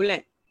קטנים, מעולה.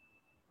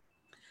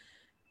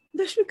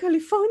 דש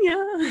מקליפורניה.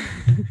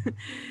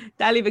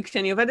 טלי,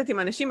 וכשאני עובדת עם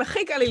אנשים,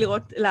 הכי קל לי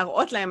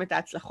להראות להם את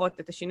ההצלחות,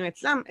 את השינוי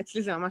אצלם,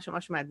 אצלי זה ממש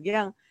ממש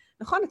מאתגר.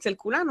 נכון, אצל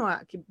כולנו,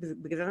 כי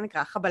בגלל זה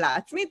נקרא חבלה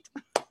עצמית,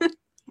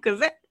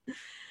 כזה.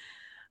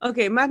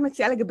 אוקיי, מה את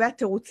מציעה לגבי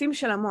התירוצים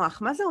של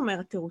המוח? מה זה אומר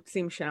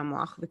התירוצים של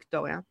המוח,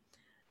 ויקטוריה?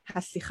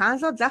 השיחה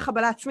הזאת זה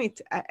החבלה עצמית.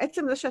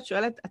 עצם זה שאת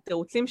שואלת,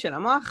 התירוצים של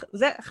המוח,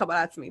 זה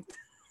חבלה עצמית.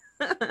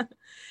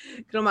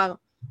 כלומר,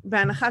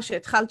 בהנחה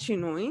שהתחלת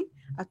שינוי,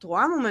 את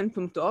רואה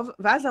מומנטום טוב,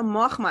 ואז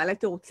המוח מעלה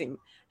תירוצים.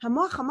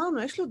 המוח,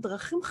 אמרנו, יש לו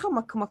דרכים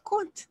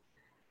חמקמקות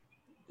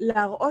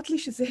להראות לי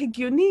שזה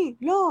הגיוני.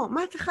 לא,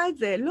 מה את צריכה את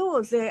זה? לא,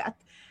 זה,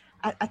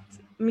 את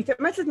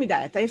מתאמצת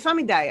מדי, את עייפה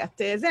מדי,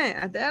 את זה,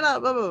 את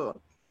לא.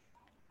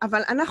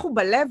 אבל אנחנו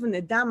בלב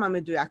נדע מה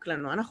מדויק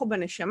לנו, אנחנו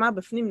בנשמה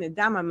בפנים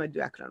נדע מה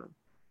מדויק לנו.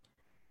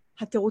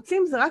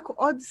 התירוצים זה רק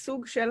עוד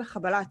סוג של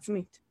חבלה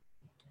עצמית.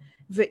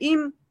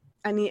 ואם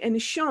אני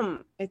אנשום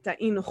את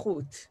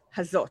האי-נוחות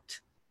הזאת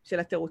של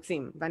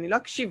התירוצים, ואני לא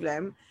אקשיב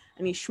להם,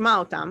 אני אשמע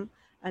אותם,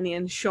 אני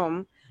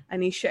אנשום,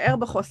 אני אשאר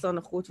בחוסר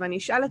נוחות, ואני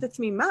אשאל את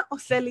עצמי, מה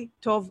עושה לי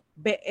טוב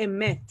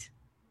באמת?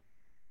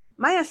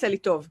 מה יעשה לי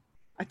טוב,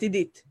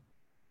 עתידית?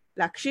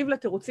 להקשיב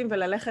לתירוצים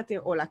וללכת,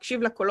 או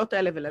להקשיב לקולות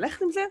האלה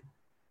וללכת עם זה?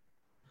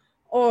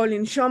 או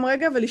לנשום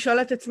רגע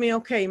ולשאול את עצמי,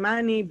 אוקיי,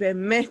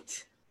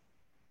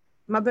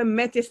 מה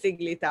באמת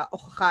ישיג לי את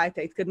ההוכחה, את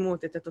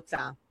ההתקדמות, את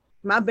התוצאה?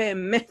 מה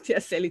באמת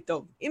יעשה לי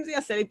טוב? אם זה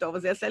יעשה לי טוב,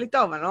 אז זה יעשה לי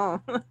טוב, אני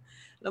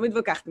לא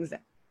מתווכחת עם זה.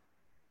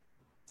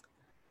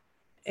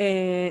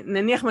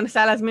 נניח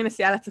מנסה להזמין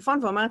נסיעה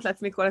לצפון, ואומרת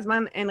לעצמי כל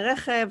הזמן, אין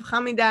רכב,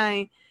 חם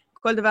מדי,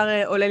 כל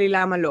דבר עולה לי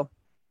למה לא.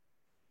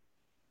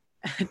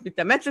 את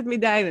מתאמצת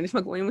מדי, זה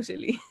נשמע כמו אמא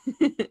שלי.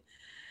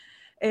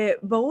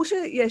 ברור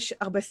שיש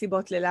הרבה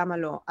סיבות ללמה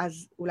לא,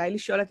 אז אולי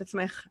לשאול את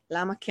עצמך,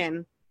 למה כן?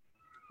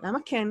 למה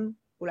כן?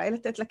 אולי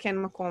לתת לה כן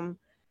מקום.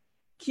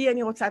 כי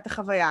אני רוצה את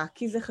החוויה,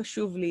 כי זה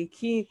חשוב לי,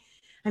 כי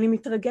אני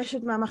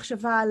מתרגשת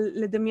מהמחשבה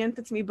לדמיין את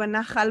עצמי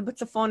בנחל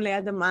בצפון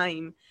ליד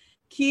המים,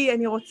 כי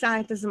אני רוצה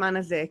את הזמן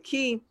הזה,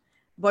 כי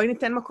בואי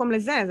ניתן מקום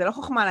לזה, זה לא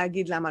חוכמה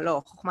להגיד למה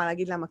לא, חוכמה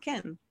להגיד למה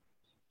כן.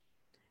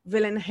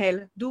 ולנהל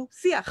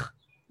דו-שיח,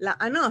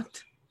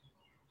 לענות.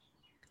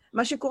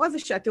 מה שקורה זה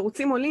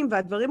שהתירוצים עולים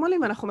והדברים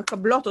עולים, ואנחנו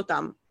מקבלות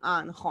אותם.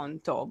 נכון,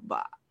 טוב,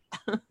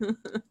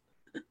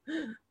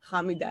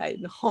 חם מדי,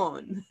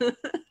 נכון.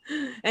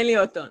 אין לי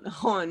אוטו,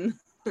 נכון.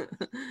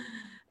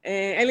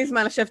 אין לי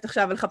זמן לשבת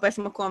עכשיו ולחפש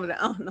מקום, זה,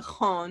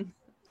 נכון.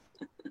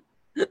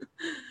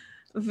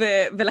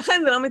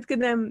 ולכן זה לא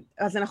מתקדם.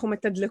 אז אנחנו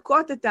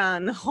מתדלקות את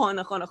נכון,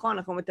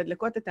 אנחנו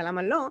מתדלקות את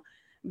הלמה לא,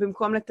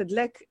 במקום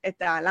לתדלק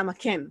את הלמה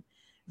כן.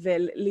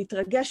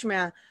 ולהתרגש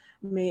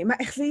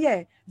איך זה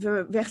יהיה,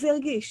 ואיך זה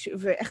ירגיש,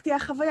 ואיך תהיה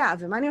החוויה,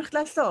 ומה אני הולכת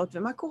לעשות,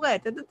 ומה קורה,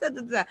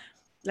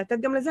 לתת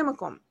גם לזה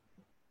מקום.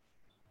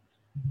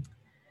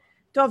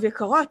 טוב,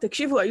 יקרות,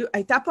 תקשיבו,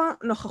 הייתה פה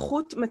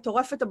נוכחות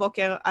מטורפת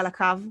הבוקר על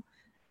הקו.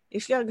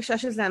 יש לי הרגשה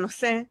שזה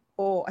הנושא,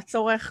 או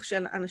הצורך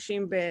של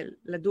אנשים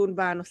לדון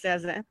בנושא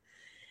הזה.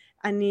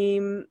 אני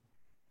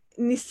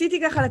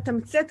ניסיתי ככה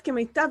לתמצת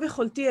כמיטב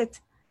יכולתי את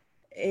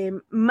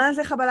מה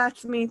זה חבלה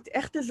עצמית,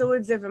 איך תזהו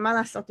את זה ומה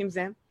לעשות עם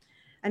זה.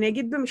 אני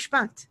אגיד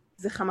במשפט,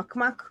 זה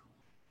חמקמק,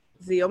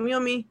 זה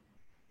יומיומי,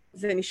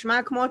 זה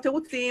נשמע כמו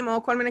תירוצים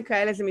או כל מיני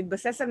כאלה, זה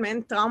מתבסס על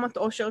מעין טראומת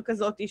עושר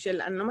כזאת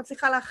של אני לא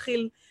מצליחה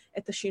להכיל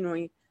את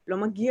השינוי, לא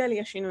מגיע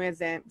לי השינוי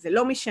הזה, זה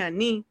לא מי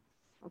שאני,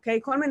 אוקיי?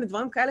 כל מיני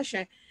דברים כאלה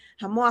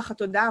שהמוח,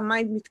 התודעה,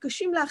 המיינד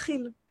מתקשים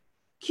להכיל,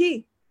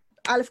 כי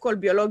א' כל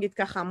ביולוגית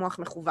ככה המוח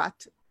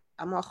מכוות,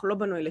 המוח לא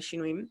בנוי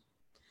לשינויים,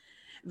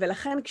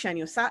 ולכן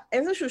כשאני עושה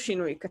איזשהו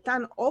שינוי,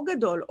 קטן או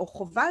גדול, או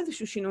חובה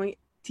איזשהו שינוי,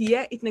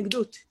 תהיה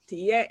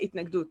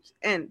התנגדות,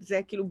 אין,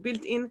 זה כאילו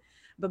built in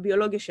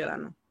בביולוגיה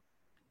שלנו.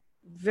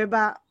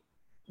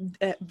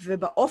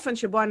 ובאופן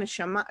שבו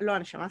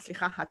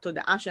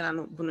התודעה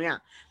שלנו בנויה,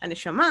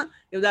 הנשמה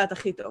יודעת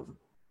הכי טוב.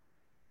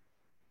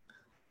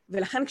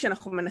 ולכן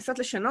כשאנחנו מנסות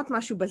לשנות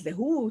משהו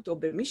בזהות, או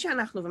במי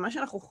שאנחנו ומה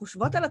שאנחנו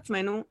חושבות על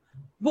עצמנו,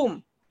 בום,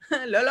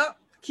 לא,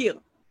 קיר.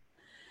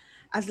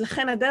 אז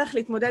לכן הדרך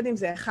להתמודד עם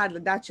זה, אחד,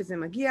 לדעת שזה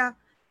מגיע,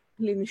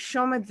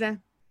 לנשום את זה,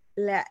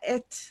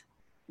 להאט,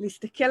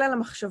 להסתכל על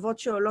המחשבות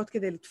שעולות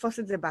כדי לתפוס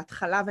את זה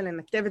בהתחלה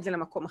ולנתב את זה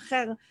למקום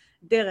אחר,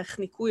 דרך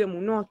ניקוי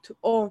אמונות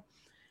או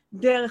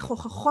דרך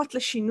הוכחות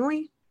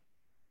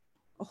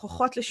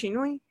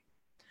לשינוי.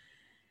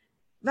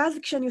 ואז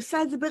כשאני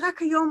עושה את זה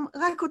ברק היום,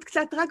 רק עוד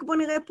קצת, רק בוא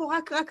נראה פה,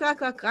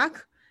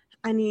 רק,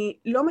 אני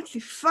לא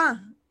מציפה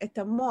את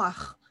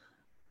המוח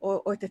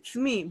או את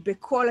עצמי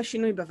בכל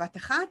השינוי בבת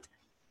אחת,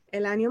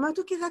 אלא אני אומרת,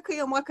 אוקיי, רק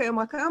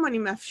היום, אני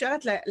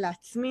מאפשרת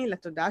לעצמי,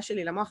 לתודעה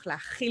שלי, למוח,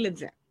 להכיל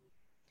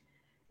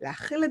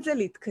את זה,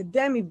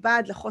 להתקדם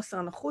מבעד לחוסר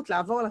הנוחות,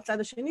 לעבור לצד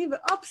השני,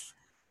 ואופס,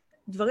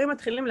 דברים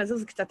מתחילים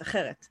לזוז קצת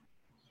אחרת.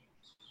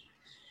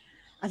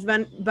 אז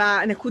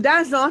בנקודה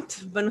הזאת,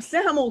 בנושא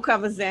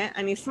המורכב הזה,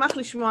 אני אשמח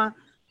לשמוע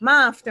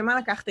מה אהבתם, מה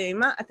לקחתם,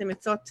 מה אתם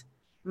יוצאות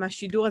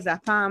מהשידור הזה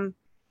הפעם,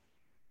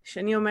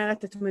 שאני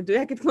אומרת, את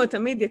מדויקת כמו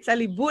תמיד, יצא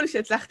לי בול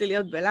שהצלחתי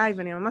להיות בלייב,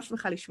 ואני ממש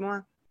שמחה לשמוע.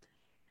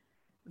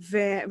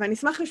 ואני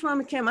אשמח לשמוע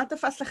מכם, מה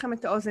תפס לכם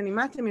את האוזן, עם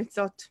מה אתם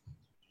יוצאות?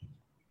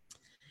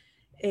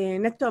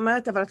 נטו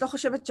אומרת, אבל את לא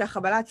חושבת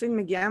שהחבלה עצמית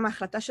מגיעה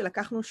מההחלטה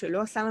שלקחנו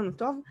שלא עשה לנו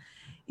טוב?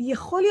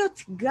 יכול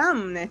להיות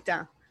גם,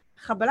 נטה.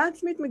 חבלה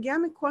עצמית מגיעה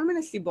מכל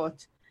מיני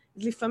סיבות.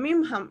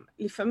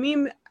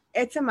 לפעמים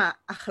עצם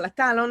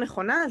ההחלטה הלא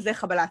נכונה, זה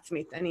חבלה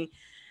עצמית. אני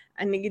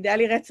נגיד, היה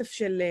לי רצף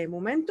של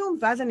מומנטום,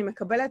 ואז אני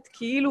מקבלת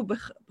כאילו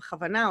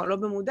בכוונה או לא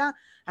במודע,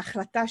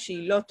 החלטה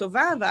שהיא לא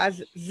טובה,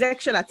 ואז זה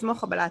כשלעצמו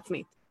חבלה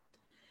עצמית.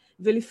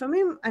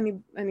 ולפעמים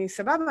אני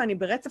סבבה, אני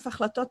ברצף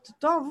החלטות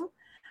טוב,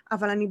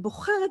 אבל אני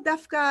בוחרת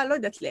דווקא, לא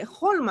יודעת,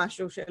 לאכול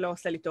משהו שלא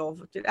עושה לי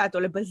טוב, את יודעת, או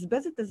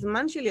לבזבז את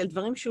הזמן שלי על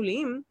דברים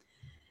שוליים,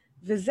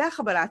 וזה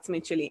החבלה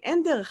העצמית שלי.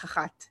 אין דרך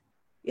אחת.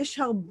 יש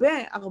הרבה,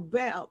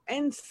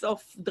 אין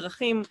סוף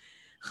דרכים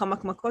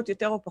חמקמקות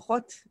יותר או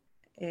פחות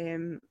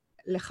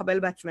לחבל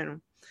בעצמנו.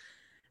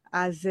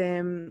 אז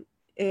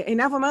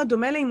עינב אומרת,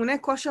 דומה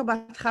לאימוני כושר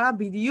בהתחלה,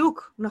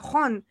 בדיוק,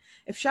 נכון.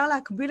 אפשר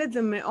להקביל את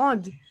זה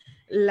מאוד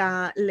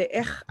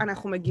לאיך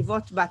אנחנו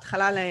מגיבות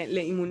בהתחלה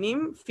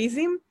לאימונים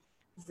פיזיים,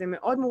 זה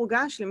מאוד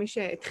מורגש למי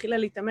שהתחילה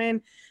להתאמן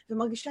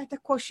ומרגישה את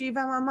הקושי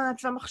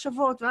והמאמץ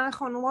והמחשבות,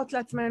 ואנחנו אומרות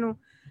לעצמנו,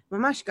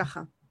 ממש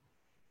ככה.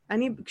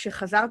 אני,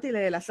 כשחזרתי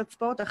לעשות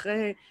ספורט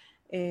אחרי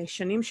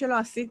שנים שלא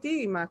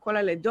עשיתי, עם כל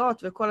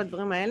הלידות וכל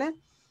הדברים האלה,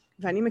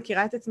 ואני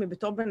מכירה את עצמי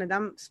בתור בן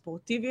אדם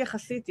ספורטיבי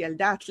יחסית,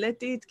 ילדה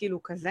אתלטית,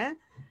 כאילו כזה,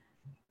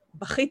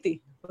 בכיתי.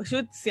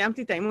 פשוט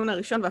סיימתי את האימון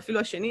הראשון ואפילו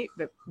השני,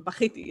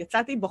 ובכיתי,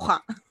 יצאתי בוכה.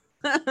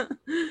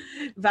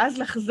 ואז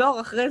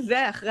לחזור אחרי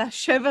זה, אחרי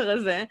השבר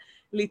הזה,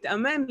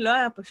 להתאמן לא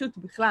היה פשוט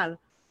בכלל.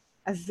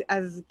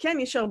 אז כן,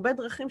 יש הרבה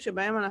דרכים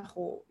שבהם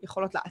אנחנו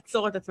יכולות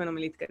לעצור את עצמנו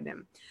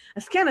מלהתקדם.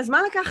 אז כן, אז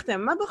מה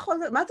לקחתם?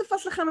 מה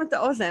תפס לכם את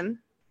האוזן?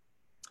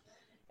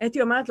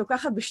 הייתי אומרת,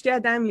 לוקחת בשתי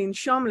ידיים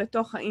לנשום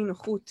לתוך האי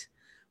נוחות.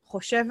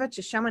 חושבת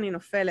ששם אני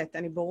נופלת,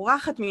 אני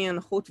בורחת מאי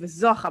נוחות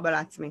וזו החבלה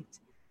עצמית.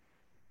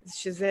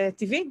 שזה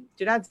טבעי,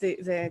 את יודעת,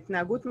 זה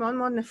התנהגות מאוד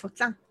מאוד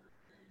נפוצה.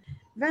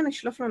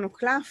 ונשלוף לנו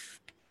קלף.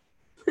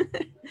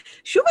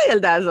 שוב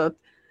הילדה הזאת,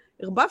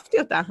 הרבבתי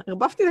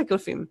את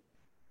הקלפים.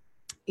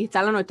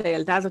 יצא לנו את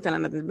הילדה הזאת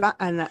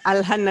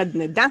על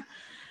הנדנדה,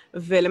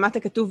 ולמטה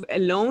כתוב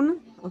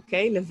alone,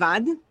 אוקיי,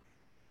 לבד.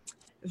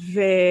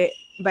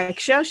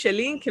 ובהקשר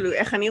שלי, כאילו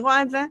איך אני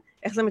רואה את זה,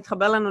 איך זה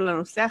מתחבר לנו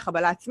לנושא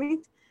החבלה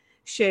עצמית,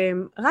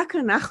 שרק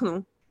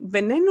אנחנו,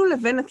 בינינו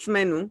לבין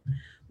עצמנו,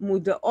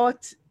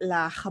 מודעות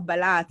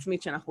לחבלה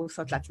העצמית שאנחנו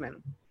עושות לעצמנו.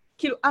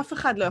 כאילו אף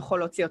אחד לא יכול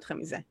להוציא אתכם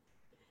מזה.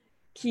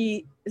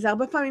 כי זה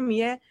הרבה פעמים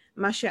יהיה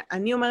מה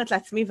שאני אומרת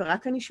לעצמי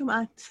ורק אני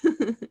שומעת.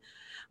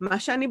 מה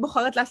שאני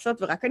בוחרת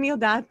לעשות ורק אני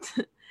יודעת.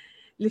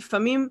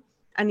 לפעמים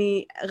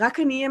רק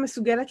אני אהיה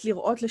מסוגלת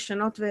לראות,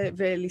 לשנות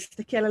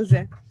ולהסתכל על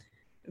זה.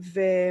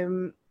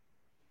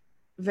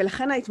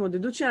 ולכן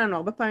ההתמודדות שלנו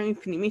הרבה פעמים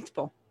פנימית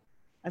פה.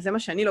 אז זה מה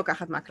שאני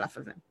לוקחת מהקלף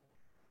הזה.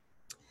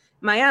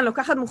 מעיין,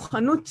 לוקחת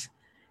מוכנות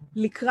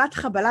לקראת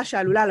חבלה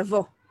שעלולה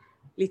לבוא.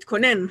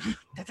 להתכונן.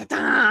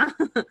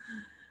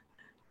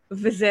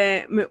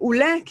 וזה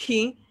מעולה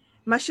כי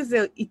מה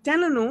שזה ייתן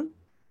לנו,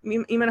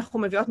 אם אנחנו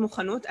מביאות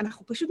מוכנות,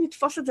 אנחנו פשוט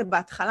נתפוס את זה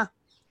בהתחלה.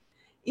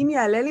 אם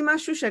יעלה לי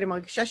משהו שאני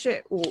מרגישה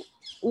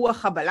שהוא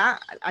החבלה,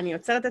 אני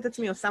יוצרת את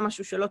עצמי, עושה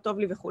משהו שלא טוב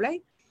לי וכו',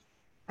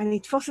 אני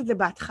אתפוס את זה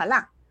בהתחלה.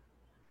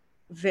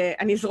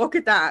 ואני אזרוק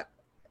את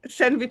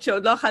הסנדוויץ'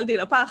 שעוד לא אכלתי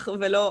לפח,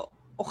 ולא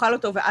אוכל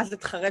אותו, ואז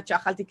אתחרט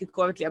שאכלתי כי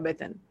כואבת לי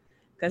הבטן.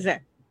 כזה.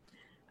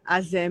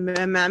 אז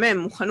מהמם,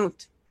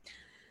 מוכנות.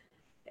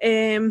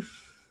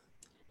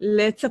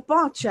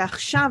 לצפות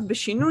שעכשיו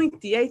בשינוי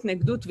תהיה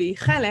התנגדות והיא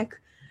חלק,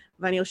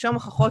 ואני ארשום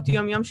הוכחות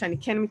יום-יום שאני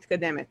כן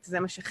מתקדמת. זה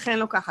מה שכן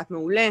לוקחת,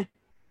 מעולה.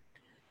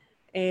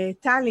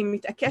 טלי,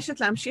 מתעקשת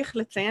להמשיך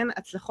לציין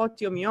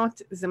הצלחות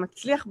יומיות, זה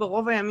מצליח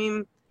ברוב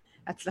הימים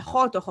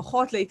הצלחות,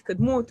 הוכחות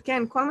להתקדמות,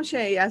 כן, כל מה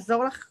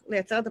שיעזור לך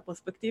לייצר את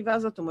הפרספקטיבה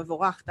הזאת הוא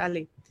מבורך,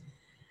 טלי.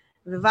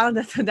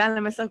 וורדה, תודה על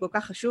המסר כל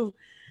כך חשוב.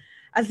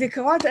 אז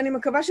יקרות, אני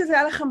מקווה שזה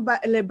היה לכם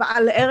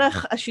לבעל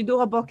ערך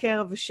השידור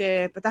הבוקר,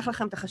 ושפתח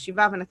לכם את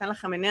החשיבה ונתן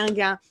לכם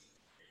אנרגיה,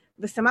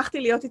 ושמחתי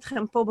להיות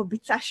איתכם פה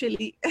בביצה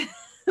שלי,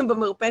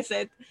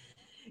 במרפסת.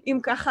 אם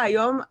ככה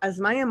היום, אז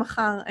מה יהיה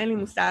מחר? אין לי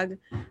מושג.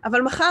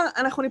 אבל מחר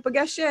אנחנו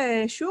ניפגש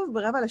שוב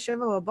ב6:45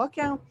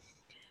 בבוקר.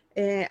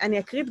 אני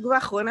אקריא תגובה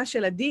האחרונה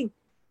של עדי.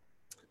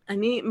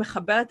 אני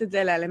מחברת את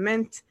זה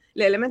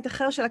לאלמנט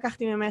אחר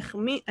שלקחתי ממך,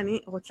 מי אני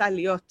רוצה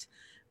להיות.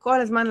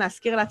 כל הזמן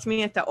להזכיר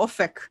לעצמי את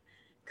האופק.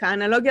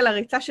 כאנלוגיה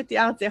לריצה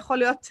שתיארת, זה יכול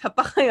להיות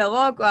הפח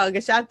הירוק, או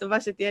ההרגשה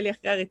הטובה שתהיה לי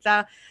אחרי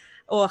הריצה,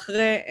 או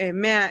אחרי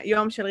 100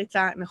 יום של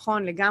ריצה,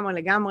 נכון,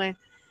 לגמרי.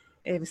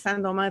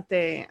 וסנדרה אומרת,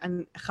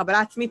 חבלה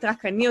עצמית,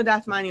 רק אני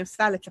יודעת מה אני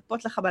עושה,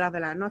 לצפות לחבלה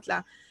ולענות לה.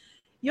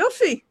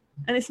 יופי,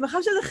 אני שמחה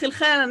שזה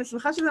חלחל, אני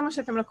שמחה שזה מה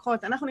שאתם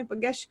לקחות. אנחנו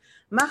ניפגש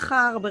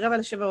מחר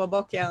ב6:45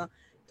 בבוקר.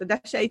 תודה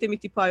שהייתם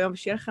איתי פה היום,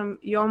 ושיהיה לכם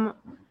יום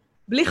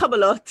בלי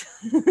חבלות.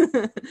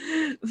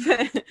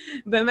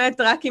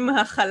 ובאמת רק עם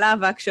ההכלה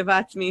וההקשבה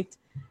עצמית.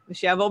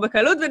 ושיעבור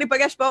בקלות,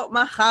 וניפגש פה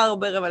מחר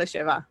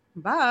ב6:45.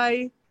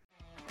 ביי.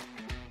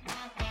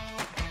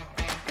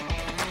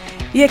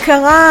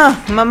 יקרה,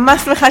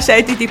 ממש שמחה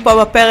שהיית איתי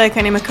פה בפרק,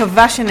 אני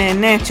מקווה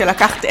שנהנית,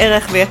 שלקחת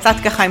ערך ויצאת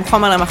ככה עם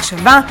חומר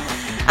למחשבה.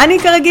 אני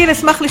כרגיל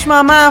אשמח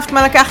לשמוע מה אהבת,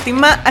 מה לקחתי,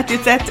 מה את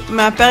יוצאת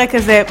מהפרק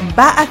הזה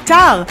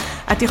באתר.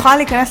 את יכולה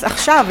להיכנס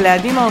עכשיו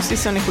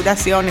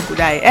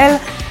ל-adimaosiso.co.il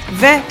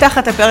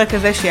ותחת הפרק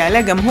הזה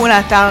שיעלה גם הוא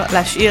לאתר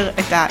להשאיר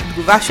את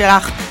התגובה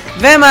שלך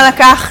ומה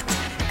לקחת.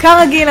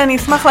 כרגיל אני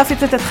אשמח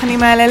להפיץ את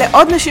התכנים האלה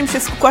לעוד נשים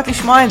שזקוקות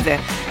לשמוע את זה,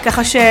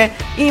 ככה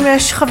שאם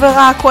יש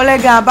חברה,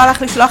 קולגה, בא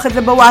לך לשלוח את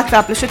זה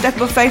בוואטסאפ, לשתף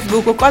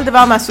בפייסבוק או כל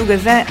דבר מהסוג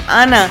הזה,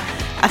 אנא,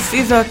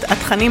 עשי זאת,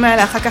 התכנים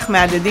האלה אחר כך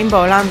מעדדים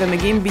בעולם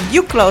ומגיעים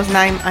בדיוק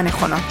לאוזניים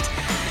הנכונות.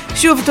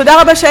 שוב,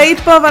 תודה רבה שהיית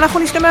פה ואנחנו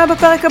נשתמע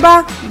בפרק הבא,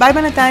 ביי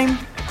בינתיים.